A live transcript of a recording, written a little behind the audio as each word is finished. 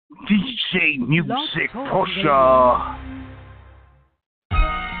DJ Music Pusher,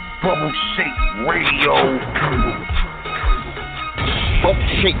 Bubble Shake Radio, Bubble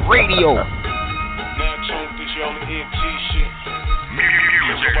Shake Radio. Now tuned this y'all ENT shit.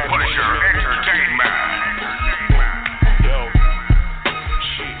 Music Pusher Entertainment. Yo,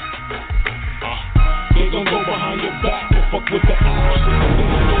 shit. They gon' go behind your back and fuck with the ops. They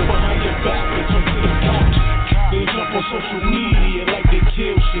gon' go behind your back and talk to the cops. They jump on social media like they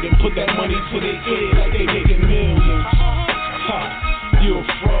kill shit and put that money to their ear like they making millions. Ha, you a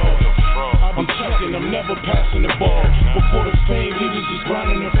fraud. I'm checking, I'm never passing the ball. Before the fame, niggas just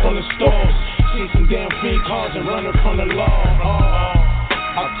grinding in front of stores, chasing down fiend cars and running from the law.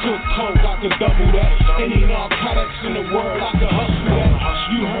 I cook coke, I could double that. Any narcotics in the world, I could hustle that.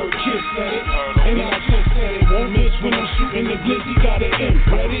 You heard Kiss said it, and I just said it. Won't miss when I'm shooting the glizzy, got it in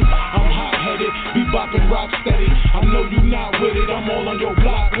ready. I'm hot-headed, be bopping rock steady. I know you not with it, I'm all on your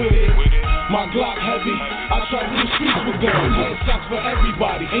block with it. My Glock heavy, I travel the streets with guns. Headshots for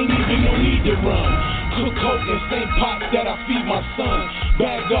everybody, ain't even no need to run. Cook coke in same pots that I feed my son.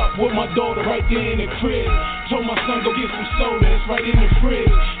 Bagged up with my daughter right there in the crib. Told my son go get some soda, it's right in the fridge.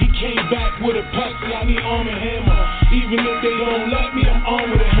 He came back with a Pepsi, I need arm and hammer. Even if they don't let me, I'm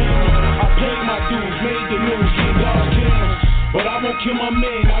armed with a hammer. I paid my dues, made the news, get God's cameras. But I won't kill my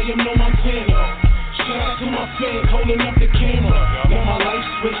man, I am no Montana. Shout out to my fans holding up the camera. Now my life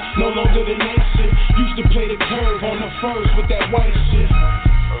switch, no longer the night shit. Used to play the curve on the first with that white shit.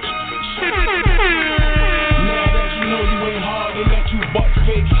 Now that you know you ain't hard and that you butt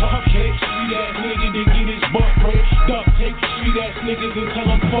fake, cupcake, street ass nigga did get his butt break. Duct tape, street ass niggas until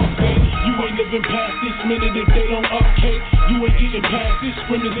I'm fuck fake. You ain't living past this minute if they don't upcake. You ain't getting past this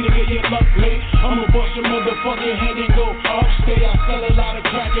scrimmage, nigga, your luck late. I'ma bust your motherfucking head and go upstate. I sell a lot of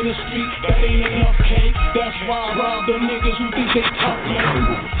crack in the street, that ain't enough cake. That's why I rob them niggas who think they tough,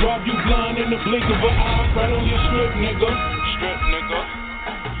 man. Rob you blind in the blink of an eye, right on your strip, nigga. Strip, nigga.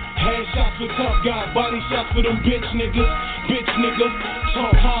 Headshots for tough guys, body shots for them bitch niggas. Bitch nigga,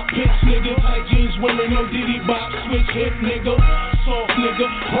 talk hot bitch nigga. Tight jeans wearing no diddy bop, switch hip nigga. Soft nigga,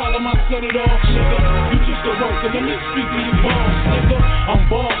 problem I set it off nigga. You just a worker, let me speak to you boss nigga. I'm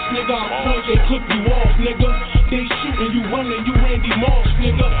boss nigga, I punch and clip you off nigga. They shooting you running, you Randy Moss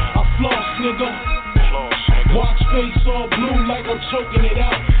nigga. I floss nigga. Watch face all blue like I'm choking it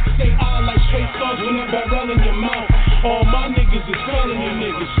out. Say I like straight sauce with a barrel in your mouth. All my niggas is felony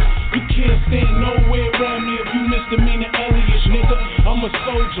niggas. You can't stand nowhere around me if you misdemeanor Elliot, nigga. I'm a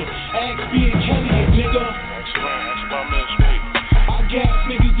soldier, ask being Kelly, nigga. I gas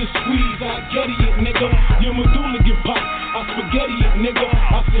niggas to squeeze, I get it, nigga. Your medulla get popped, I spaghetti it, nigga.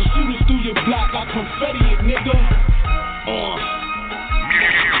 I send shooters through your block, I confetti it, nigga.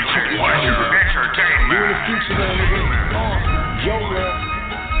 Music Pusher Entertainment. You in the future now, nigga. Yola.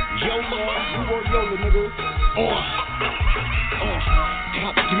 Yola. You want Yola, nigga.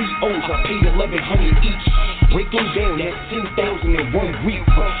 Top 3 O's, I paid 1,100 each. Break them down, that's 10,000 in 1 week.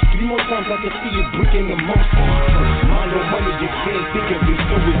 3 more times I can see you breaking the most. Mind on money, your fans think of it,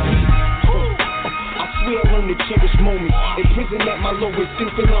 so is me. I swear I learned to cherish moments. In prison at my lowest,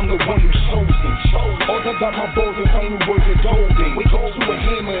 thinking I'm the one who's chosen. All I got my balls and final words are golden. Wake up to a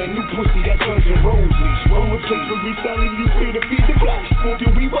hammer and new pussy, that's Guns N' Roses. One with place for reselling, you free to feed the block.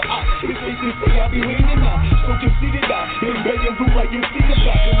 Smoking we were out, it's safe to say I be leaning out. So conceited out, been begging blue like you see the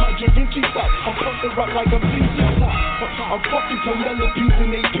back in my Da Vinci top. I'm pumping rock like I'm bleaching top. I'm fucking Penelope's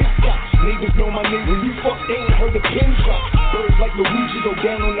and they piss shots. Neighbors know my name, when you fuck, they ain't heard the pin drop. Birds like Luigi go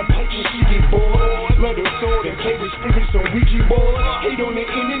down on the pipe and she get bored. Let her sword and play with spirits on Ouija board. Hate on the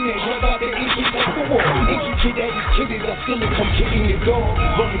internet, rub out the ancient type of war. Ancient kid that is kidded, I still come kicking your door.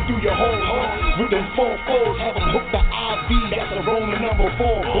 Running through your whole heart with them 4-4s. Have them hooked the IV, that's a Roman number 4,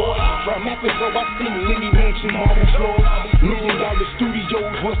 boy. From Africa, I seen Lenny Mansion, marble floors. $1 million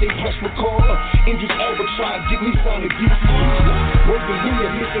studios once they press record. Idris Elba try to get me signed to DC. Working in the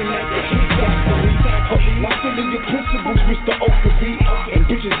missing at the hit factory. Not feeling your principles, Mr. Okabe. And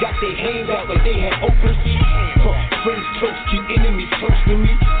bitches got their hands out like they had open seats. Friends close, keep enemies close to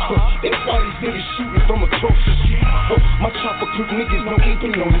me. That's why these niggas shooting from across the street. My chopper crook niggas no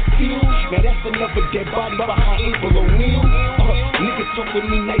apron on the steel. Now that's another dead body behind April O'Neil. Niggas talk with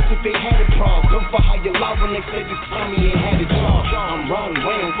me nice if they had a problem. Gun for how you lie when they said this time he ain't had a job. I'm riding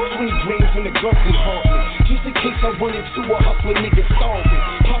round, 20 grams in the glove compartment. Just in case I run into a hustler nigga starving.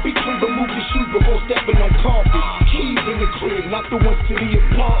 Poppy Crim removed his shoes before stepping on carpet. Keys in the crib, not the ones to the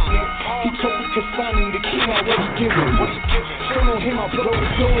apartment. He told me consigning the key, now what he giving? Turn on him, I'll blow the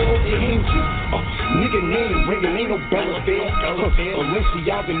door off your hinges. Nigga name ringing, ain't no Bella Fair.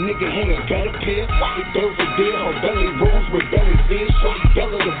 Balenciaga nigga hang a better pair. The Belvedere, her belly rolls with belly fear. Shorty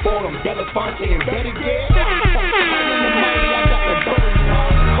Bella the bottom, Bella Fonte and Betty Bear. I got the bird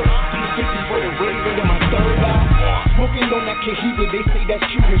B50 for the raven in my third eye. Smoking on that Cahiba, they say that's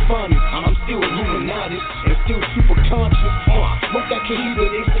Cuban finest. I'm still Illuminati and still super conscious. Smoke that Cahiba,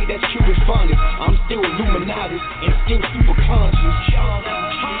 they say that's Cuban finest. I'm still Illuminati and still super conscious.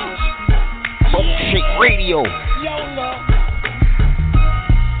 Shake Radio. YOLO.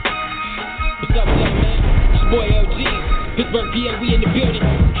 What's up, man? It's your boy LG. Pittsburgh, PA, we in the building.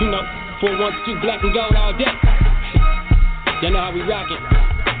 You know, 412 black and gold all day. Y'all know how we rockin'.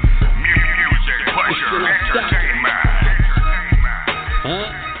 Music, pleasure, entertainment. Huh?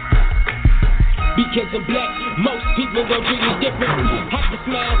 Because I'm black, most people gon' treat me different. I can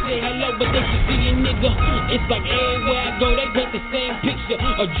smile, say hello, but they can see a nigga. It's like everywhere I go, they paint the same picture.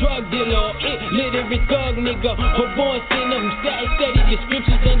 A drug dealer or illiterate thug nigga. Or born sinner who sat and studied the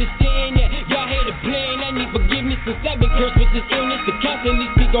scriptures. Understand that y'all had a plan. I need forgiveness since I've been cursed with this illness to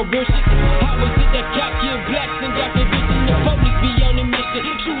constantly speak on real shit. How is it that God killed blacks and got conviction? The police be on a mission.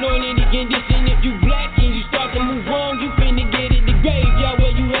 Shoot on any condition. If you black and you start to move wrong, you finna get it. The graveyard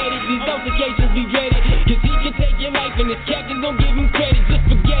where you headed. These altercations be dreaded. Cause he can take your life and his captain gon' give him credit. Just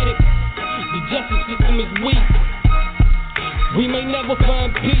forget it. The justice system is weak. We may never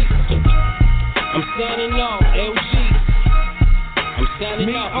find peace. I'm signing off, LG. I'm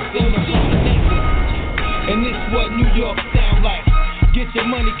signing off, LG. And this what New York sound like. Get your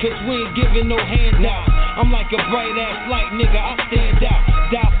money cause we ain't giving no handout. I'm like a bright ass light, nigga, I stand out.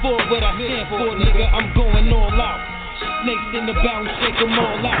 Die for what I stand for, nigga, I'm going all out. Snakes in the barrel, shake them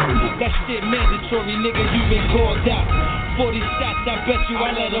all out. That shit mandatory, nigga, you been called out. 40 shots, I bet you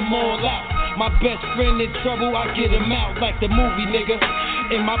I let them all out. My best friend in trouble, I get him out like the movie, nigga.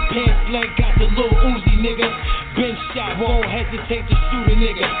 In my pants leg, got the little Uzi, nigga. Been shot, won't hesitate to shoot a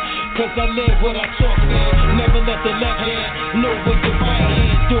nigga. Cause I live what I talk, man. Never let the left hand know what the right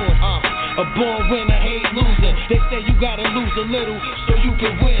hand doing. A born winner, hate loser. They say you gotta lose a little so you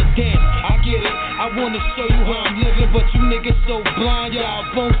can win. Damn, I get it. I wanna show you how I'm living, but you niggas so blind, y'all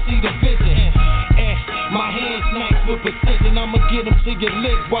won't see the vision. And my hands nice with precision. I'ma get them to your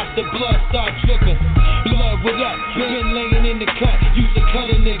lips, watch the blood start dripping. Blood, what up? Been laying in the cut. Use a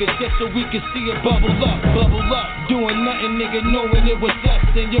cutter, nigga, just so we can see it bubble up, bubble up. Doing nothing, nigga, knowing it was us.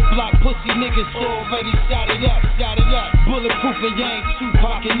 And your block pussy niggas already shot it up, shot it up. Bulletproof and you ain't too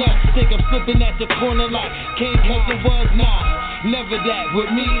pocking up. Think I'm slipping at the corner like King Cousin was, nah. Never that,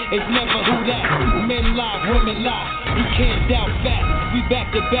 with me, it's never who that. Men lie, women lie, you can't doubt facts. We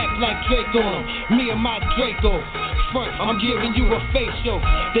back to back like Drake on them, me and my Draco. Front, I'm giving you a facial.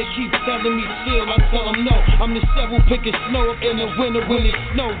 They keep telling me chill, I tell them no. I'm the shovel picking snow up in the winter when it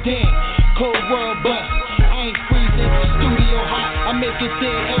snow. Damn, cold world, but I ain't freezing. Studio hot, I make it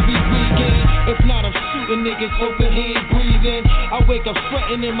there every weekend. If not, I'm shooting niggas, hoping he ain't breathing. I wake up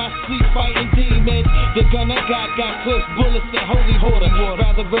sweating in my sleep, fighting demons. The gun I got clips, bullets, and holy water.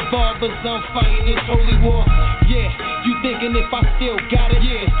 Rather revolvers, I'm fighting this holy war. Yeah, you thinking if I still got it?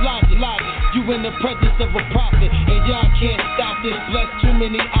 Yeah, it's logic. You in the presence of a prophet, and y'all can't stop this. Bless too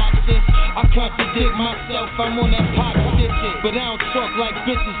many options. I contradict myself, I'm on that pop shit. But I don't talk like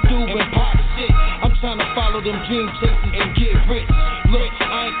bitches do and pop shit. I'm trying to follow them dream chasers and get rich. Look,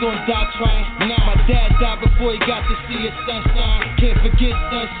 I ain't gonna die trying. Nah, my dad died before he got to see his sunshine. Can't forget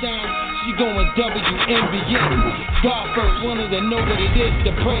sunshine. She going W.B.E.N. God first, wanted to know what it is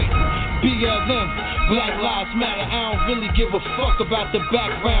to pray. BLM, Black Lives Matter. I don't really give a fuck about the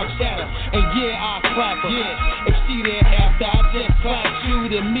background chatter. And yeah, I clap her. Yeah, if she there after I just clapped you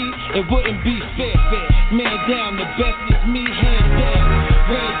to me, it wouldn't be fair. Man down, the best is me, hands down.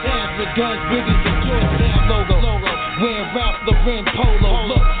 Red downs with guns big as the Georgetown logo. Wearing Ralph Lauren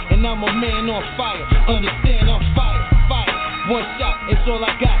polo. Look, and I'm a man on fire. Understand, I'm fire. One shot, it's all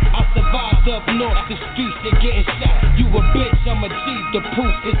I got. I survived up north, the streets, they getting shot. You a bitch, I'm a G, the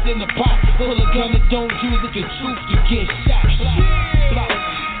proof is in the pot. Pull a gun and don't use it, the truth, you get shot.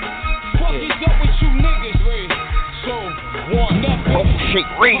 Fuck is up with you niggas? So, one up.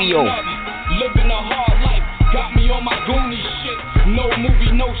 Shake Radio. Living a hard life, got me on my Goonie shit. No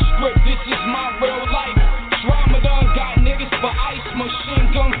movie, no script, this is my real life. Trauma done got niggas for ice, machine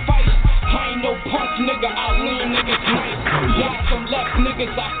gun fights. I ain't no punk nigga, I lean niggas nice. Y'all some left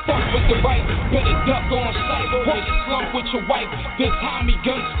niggas, I fuck with the right. Better duck on sight, or you slump with your wife. This Tommy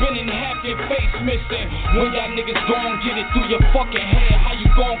gun spinning, half your face missing. When y'all niggas gon' get it through your fucking head, how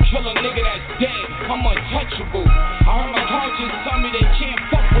you gon' kill a nigga that's dead? I'm untouchable. I heard my conscience tell me they can't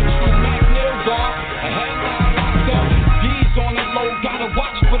fuck with you. Mac Nail Dog, a headline locked up. D's on the low, gotta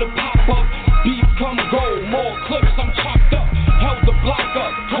watch for the pop up. Beef come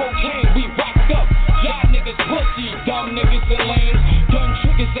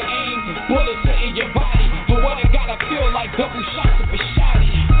bullets hitting your body. But what I gotta feel like double shots of a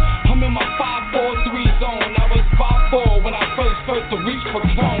shotty. I'm in my 5-4-3 zone. I was 5'4" when I first heard the reach for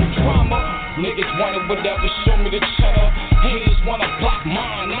clown drama. Niggas wanted whatever, show me the cheddar. Haters wanna block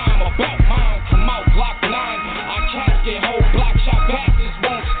mine, now I'm about mine. Come out, Glock 9. I casket, whole block shot bastards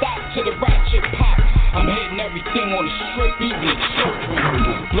won't stop till the ratchet pop. I'm hitting everything on the strip, even the children.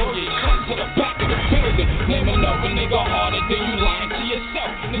 Blow your shot to the back of the building. Name another nigga harder than you lying to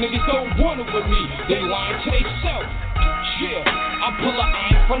yourself. Niggas don't want it with me, they lying to themselves. Yeah, I pull a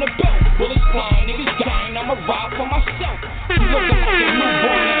iron from the belt. Bullets flying, niggas dying, I'ma ride for myself. You looking like a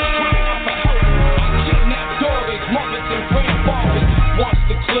newborn that's crying out for help. I kidnap daughters, mothers, and grandfathers. Once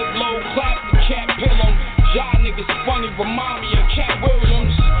the clip low, clap the cat pillow. Y'all niggas funny, remind me of Cat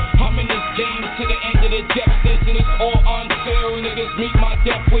Williams. I'm in this game to the end of the death sentence, it's all unfair. Niggas meet my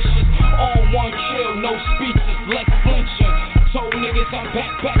death wishes, all one kill, no speeches, less flinching. Told niggas I'm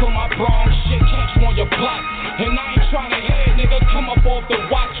back on my Bronx shit, catch you on your block. And I ain't tryna hear nigga come up off the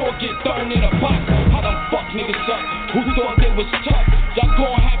watch or get thrown in a box. I done fuck niggas up who thought they was tough. Y'all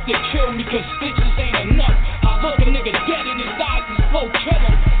gon' have to kill me cause stitches ain't enough. I look a nigga dead in his eyes and slow kill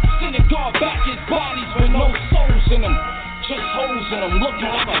him. Send a guard back his bodies with no souls in them. Just holes in them, looking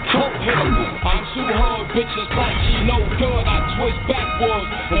like a dope hit him. I'm too hard, bitches like he no good. I twist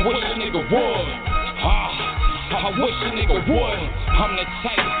backwards and wish a nigga would. I wish a nigga would. I'm the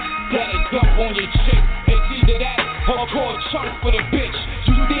type that'll dump on your chick. It's either that or call a chunk for the bitch.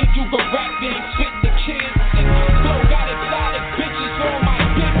 You think you can rap then spit the kids? Flow got exotic bitches on my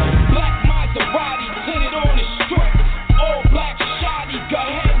dick. Black Maserati tinted on the strip. All black shoddy, go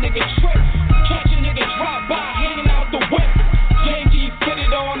ahead nigga trip. Catch a nigga drop by hanging out the whip. Yankee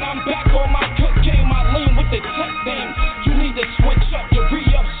fitted on, I'm back on my cook game. I lean with the tech thing. You need to switch up, your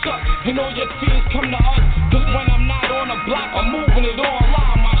re-up suck. And all your fears come to us. Cause when I'm not on the block, I'm moving it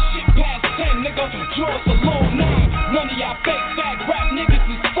online. My shit past 10, nigga, draws a low 9. None of y'all fake fag rap niggas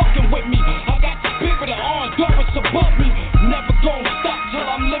is fucking with me. I got the spirit of Honduras above me. Never gon' stop till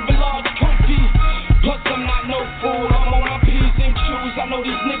I'm living large comfy. Plus I'm not no fool, I'm on my P's and Q's. I know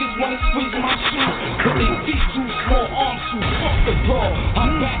these niggas wanna squeeze my shoes, but they feet too small, arms too soft to brawl.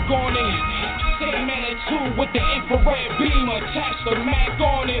 I'm back on it. Same attitude with the infrared beam attached to Mac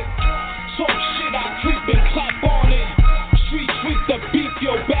on it. Talk shit, I creep and clap on it. Street sweep the beef,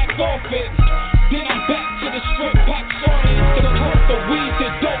 yo, back off it. Then I'm back to the strip, packs on it. The coke, the weed, the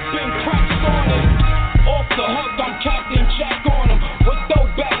dope, and cracks on it. Off the hook, I'm Captain Jack on them. With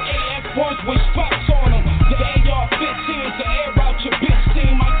throwback AF1s with straps on them. The AR-15s to air out your bitch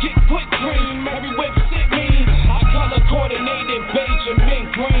team. I get quick green, every whip sit mean. I color coordinated,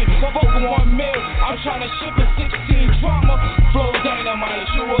 Benjamin Green. Spoken 1 mil, I'm trying to ship a 16 drama. Flow dynamite,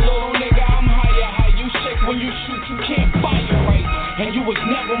 you a little nigga, I'm higher. How you shake when you shoot, you can't fire right. And you was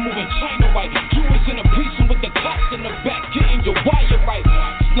never moving China right. You was in a precinct with the cops in the back, getting your wire right.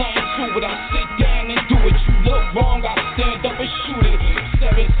 It's nothing to it, I sit down and do it. You look wrong, I stand up and shoot it.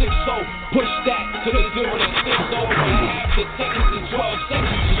 760, push that to the 0 to 6 over. Half the seconds and 12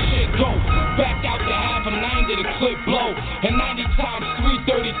 seconds, the shit go. Back out to half a 90, the clip blow. And 90 times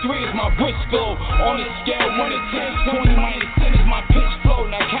 333 is my wrist flow. On a scale 1 to 10, 20 minus 10 is my pitch flow.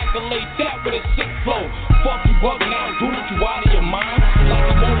 Now calculate that with a sick flow. Fuck you up now, dude, you out of your mind. Like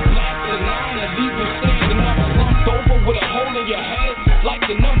you won't blast the 9 and leave you standing up slumped over with a hole in your head like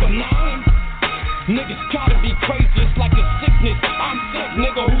the number 9. Niggas gotta be crazy, it's like a sickness. I'm sick,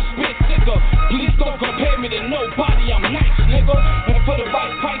 nigga, who spit sicker. Please don't compare me to nobody, I'm nice, nigga. And for the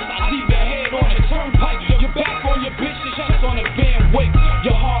right price, I leave your head on a turnpike. You're back on your bitches, just on a Van Wick.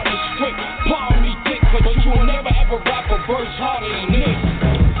 Your heart is strict, palm me dick, but you will never ever rap a verse harder than this.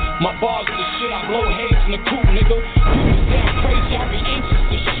 My bars the shit, I blow heads in the coop, nigga. You sound crazy, I be anxious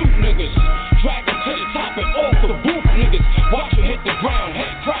to shoot niggas. Drag them to the top and off the roof, niggas. Watch you hit the ground,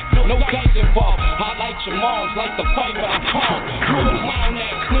 head crack, no dice involved. I like your moms, like the fight, but I'm calm. You a clown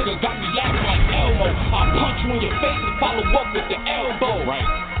ass nigga, got me laughing like Elmo. I punch you in your face and follow up with the elbow. Right.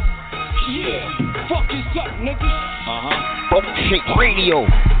 Yeah, fuck this up, niggas. Shake Radio.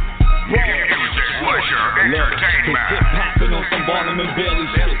 Music, pleasure, entertainment. Hip popping on some bottom and barely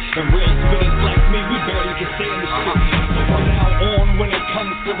shit. And real spitters like me, we barely can stand the shit. So from now on, when it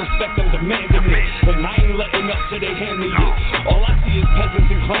comes to respect, I'm demanding it. And I ain't letting up till they hand me it. All I see is peasants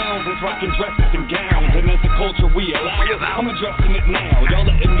and clowns that's rocking dresses and gowns. And as a culture we allow, I'm addressing it now. Y'all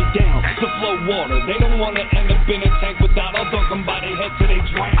letting me down to flow water. They don't wanna end up in a tank without I'll dunk them by their head till they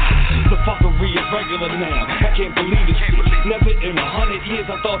drown. The fuckery is regular now. I can't believe this shit. Never in 100 years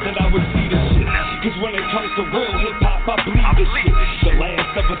I thought that I would see this shit. Cause when it comes to real hip-hop, I believe this shit. The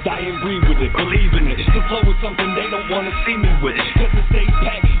last of a die and breathe with it, believe in it. The flow is something they don't wanna see me with. Cause it stays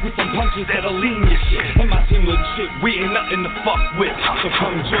packed with some punches shit, we ain't nothing to fuck with. So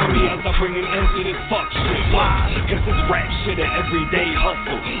come join me as I bring an end to this fuck shit. Why? Cause this rap shit an everyday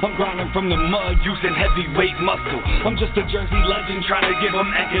hustle. I'm grinding from the mud using heavyweight muscle. I'm just a Jersey legend trying to give them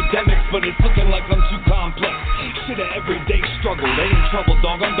academics, but it's looking like I'm too complex. Shit an everyday struggle, they in trouble,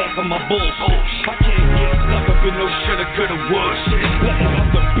 dog, I'm back on my bullshit. I can't get stuck up in no shoulda, coulda, would shit. Letting off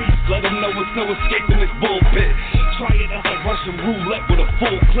the beast, let them know it's no escaping this bullpit. Try it as like Russian roulette with a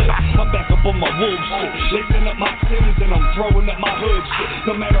full clip. I'm back up on my wolf shit, lacing up my Sims and I'm throwing up my hood shit.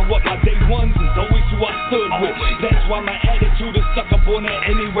 No matter what, my day ones is always who I stood with. That's why my attitude is stuck up on that.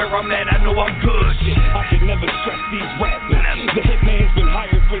 Anywhere I'm at, I know I'm good shit. I can never stress these rappers. The hitman's been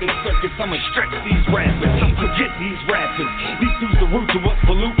hired for this circus. I'ma stretch these rappers. Forget these rappers. These dudes the root to what's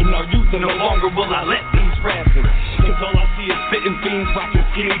polluting our youth, and no longer will I let these rappers. Cause all I see is spitting fiends, rocking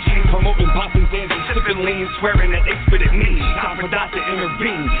skinny jeans, promoting poppin' sands and sipping lean, swearing that they spit at me. Time for Dot to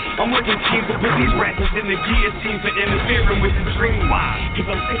intervene. I'm working teams to put these rappers in the guillotine for interfering with the dream. Why? Cause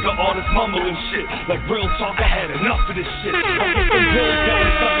I'm sick of all this mumbling shit. Like real talk, I had enough of this shit. I get some bills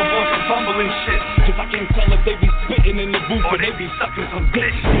going, stuck up on some fumbling shit. Cause I can't tell if they be spitting in the booth or they be sucking some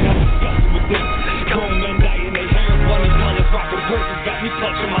dick. And I'm disgusted with this. Grown men dying, they hair funny colors, rocking purses, got me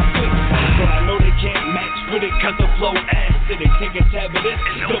clutching my fist. But I know they can't match with it cause the flow acidic. Take a tab of this,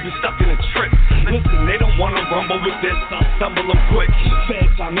 they'll be stuck in a trip. Listen, they don't wanna rumble with this, I'll stumble them quick. Fed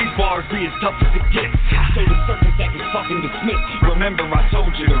time, these bars be as tough as it gets. So the circus act is fucking dismissed. Remember I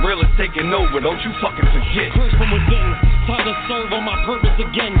told you, the real is taking over, don't you fucking forget. Curse from within, time to serve on my purpose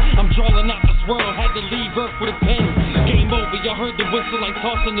again. I'm drawing out this world, had to leave Earth with a pen. Game over, y'all heard the whistle like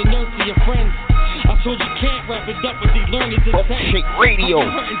tossing the nurse to your friends. I told you can't wrap it up with these learners and Shake Radio.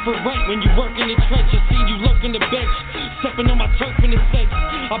 I'm hurting for rent when you work in the trench. I see you lurking the bench, stepping on my turf in a sense.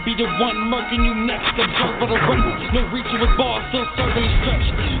 I'll be the one murking you next. Observe for the rest. No reaching with bars, still serving a stretch.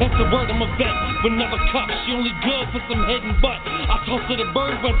 That's the word, I'm a vet, but never cuffed. She only good for some head and butt. I tossed to the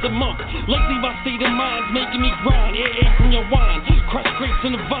bird once a month. Lately my state of mind's making me grind. Air from your wine, crush grapes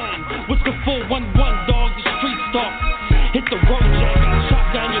in the vine. What's the 411, dog? The street stalk. Hit the road, jack. Chop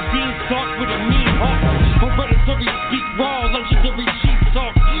down your beanstalk with a mean heart. Hereditary speak raw, legendary cheap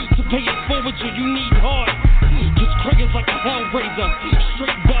talk. To pay it forward, you need hard. Cause Craig is like a hellraiser,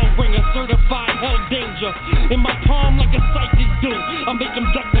 straight bell ringer, certified hell danger. In my palm like a psychic do. I make them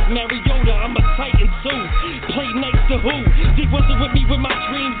duck like Mariota, I'm a titan too. Play nice to who? They wasn't with me with my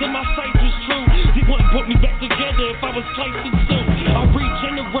dreams and my sights was true. They wouldn't put me back together if I was sliced in two. I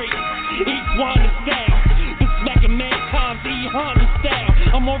regenerate, eat wine and style. This smacking man times, E Honda style.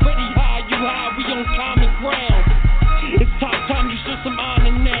 I'm already high, you high, we on common ground. It's top time you show some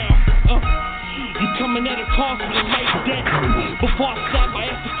honor now. You coming at a cost with a life debt. Before I stop, I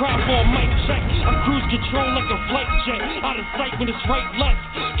ask the crowd for a mic check. I cruise control like a flight jet. Out of sight when it's right left.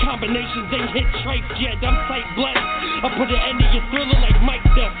 Combinations ain't hit trikes yet. I'm sight blessed. I put an end to your thriller like Mike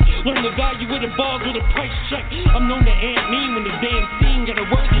Death. Learn the value of the balls with a price check. I'm known to amp mean when the damn scene got a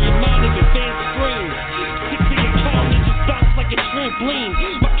worthy amount of advanced screens. 6 in your count and just bounce like a trampoline.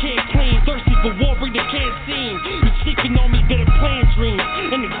 My campaign thirsty for war, bring the can't seem. You sleeping on me, better plan dreams.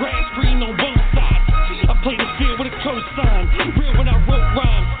 And the grass green on both sides. I play the field with a cosign. Real when I wrote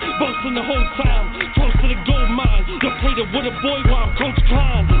rhymes. Boasting the whole time. Close to the gold mine. Don't play the with a boy while I'm Coach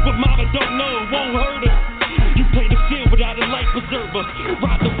Klein. What mama don't know, it won't hurt her. You play the field without a life preserver.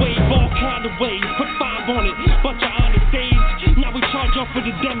 Ride the wave all kind of ways. Put 5 on it. Bunch of honest days. Now we charge off for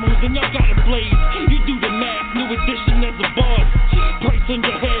the demos and y'all got it blaze. You do the math. New edition as a boss. Price on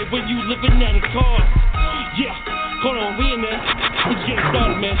your head when you living at a cost. Yeah. Hold on, we in there. We just getting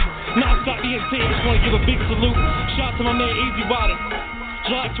started, man. NonStop ENT, just wanna give a big salute. Shout out to my man Easy Ryder.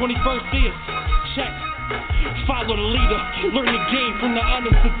 July 21st, see us. Check. Follow the leader. Learn the game from the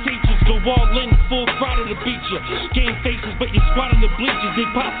honest teachers. Go all in, full throttle to beat you. Game faces, but you squat on the bleachers. They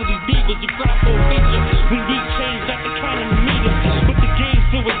possibly divas, you crowd for a feature. We need change, not the kind of meters. But the game's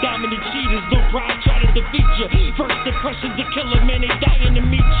filled with dominant cheaters. No pride, try to defeat you. First impressions a killer, man, they dying to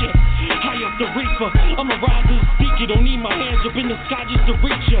meet you. High up the reefer, I'm a riser to speak you. Don't need my hands up in the sky just to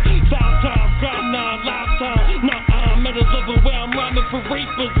reach you. Foul time, ground 9, live time. Now I'm at a level where I'm rhyming for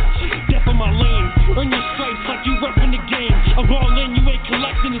reapers. Death on my lane, earn your stripes like you reppin' the game. I'm all in, you ain't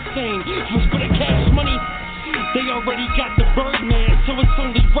collecting the same. For the cash money, they already got the Birdman, so it's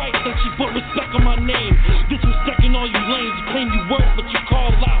only right that you put respect on my name. Disrespecting all you lanes, you claim you work, but you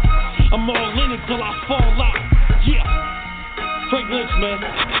call out. I'm all in until I fall out. Yeah. Frank Lynch, man.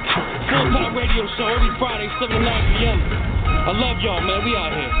 Full-time radio show every Friday, 7 to 9 p.m. I love y'all, man. We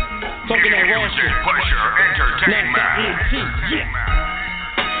out here. Talking that raw shit. Pleasure Entertainment. NonStop ENT.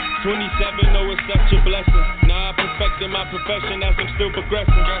 Yeah. 27, know it's such a blessing. Nah. not perfecting my profession as I'm still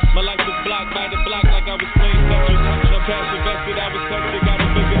progressing. My life was blocked by the block like I was playing Tetris. No cash invested, I was tested, got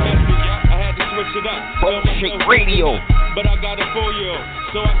a bigger message. I had to switch it up. Bullshit radio. But I got a 4-year-old,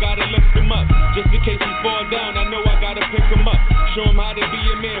 so I gotta lift him up. Just in case he fall down, I know I gotta pick him up. Show him how to be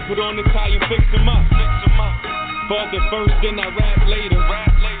a man, put on the tie and fix him up. Father first, then I rap later.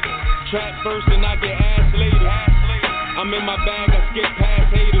 Trap first, then I get ass later. I'm in my bag, I skip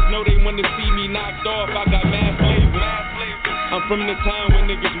past haters. Know they wanna see me knocked off, I got mad flavor. I'm from the time when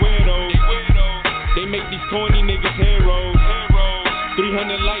niggas weirdos. They make these corny niggas heroes.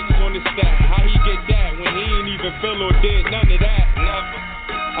 300 likes on the stat, how he get that when he ain't even feel or did none of that? Never.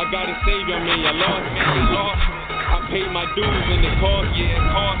 I gotta save him, man, you lost me. I paid my dues and it cost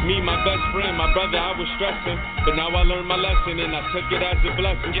me, my best friend, my brother, I was stressing. But now I learned my lesson and I took it as a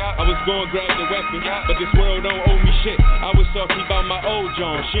blessing. I was gonna grab the weapon, but this world don't owe me shit. I was talking about my old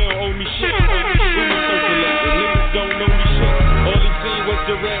John, she don't owe me shit. Niggas don't know me shit. All he seen was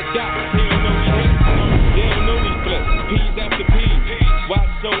the red dot, he don't know me hit. They don't know me flip, P's after P's.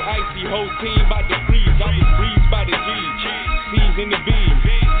 Watch so icy, whole team by the freeze. I was breezed by the G's, C's in the B's.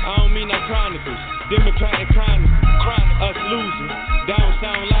 I don't mean our chronicles, Democratic chronicles. Us losing, down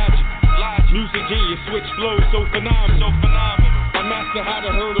sound logic. Music genius, switch flows so phenomenal. I master how to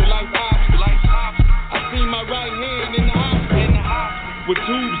hurdle life obstacles. I see my right hand in the hospital. With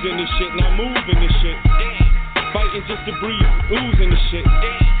tubes in this shit, now moving this shit. Fighting just to breathe, oozing this shit.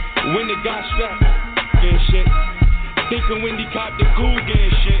 When it got strapped and shit. Thinking when he copped the Cougar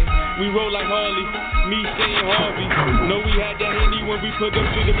and shit. We roll like Harley, me saying Harvey. Know we had that Henny when we put up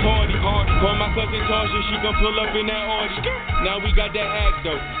to the party. Call my cousin Tasha, she gon' pull up in that Audi. Now we got that act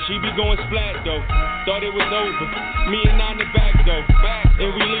though, she be going splat though. Thought it was over, me and on the back though.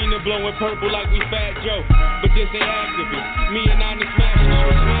 And we leanin' blowing purple like we Fat Joe. But this ain't activist, me and on the smashing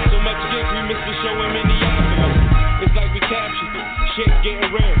shit. So much gift we missed the show in Minneapolis. It's like we captured it, shit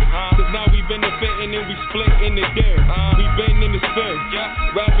getting rare. Cause now we benefiting and we split in the dare. We been in the spill,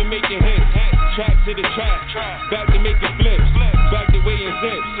 rapping making hits. Track to the track, back to making flips. Back to weighing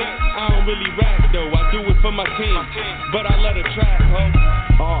zips. I don't really rap though, I do it for my team. But I love the trap,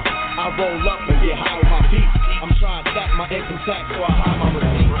 I roll up and get high with my feet. I'm trying to stack my income tax so I hide my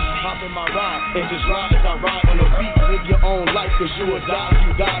receipts. Hop in my ride and just ride as I ride on the beat. Live your own life cause you will die if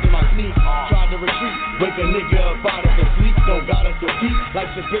you died in my sleep. Try to retreat, wake a nigga up out of the sleep. Don't gotta compete,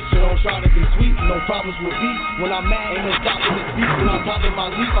 life's a bitch so don't try to be sweet. No problems with beat, when I'm mad ain't no stopping this beat. When I'm top of my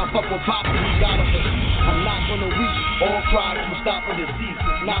leap, I fuck with Pop and he gotta believe. I'm not gonna reach, all cry if you stop for the seats.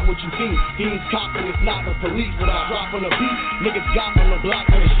 It's not what you think, he's copping, it's not the police. When I drop on the beat, niggas got on the block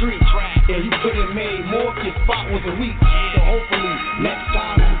on the street. And you could've made more if your spot wasn't weak. So hopefully, next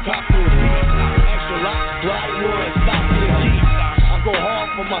time you cop your beat. Extra lock, plywood, stop to the G. I go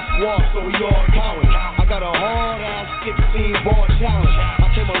hard for my squad, so we all counting. I got a hard-ass 16-ball challenge.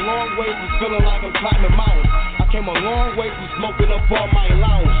 I came a long way from feeling like I'm climbing mountains. I came a long way from smoking up all my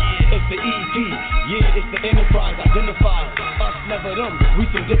allowance. It's the EP, yeah, it's the enterprise. Identify us, never them, we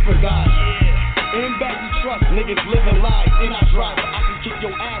some different guys. In back we trust, niggas living lives. And I drive, I can kick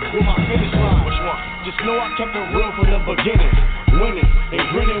your ass with my finish line. Just know I kept it real from the beginning. Winning and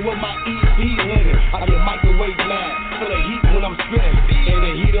grinning with my EP linen. I get microwave mad, feel the heat when I'm spitting. In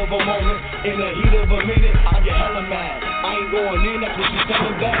the heat of a moment, in the heat of a minute, I get hella mad. I ain't going in, that's what you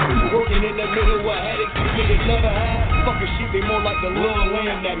telling back. Working in the middle of headaches these niggas never had. Fucking shit, they more like the little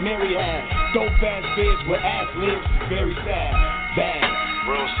lamb that Mary had. Dope ass bitch with ass lips, very sad, bad.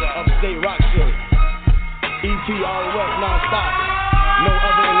 Real sad. Upstate rock shit. EP all the way, NonStop. No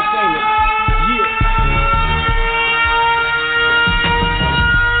other entertainment. Yeah.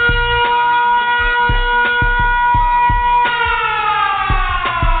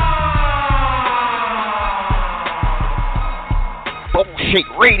 Bullshit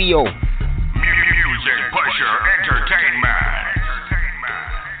radio. Music Pusher Entertainment.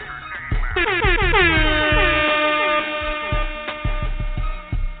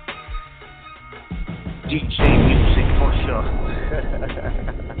 DJ Music Pusher.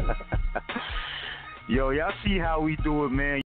 Yo, y'all see how we do it, man.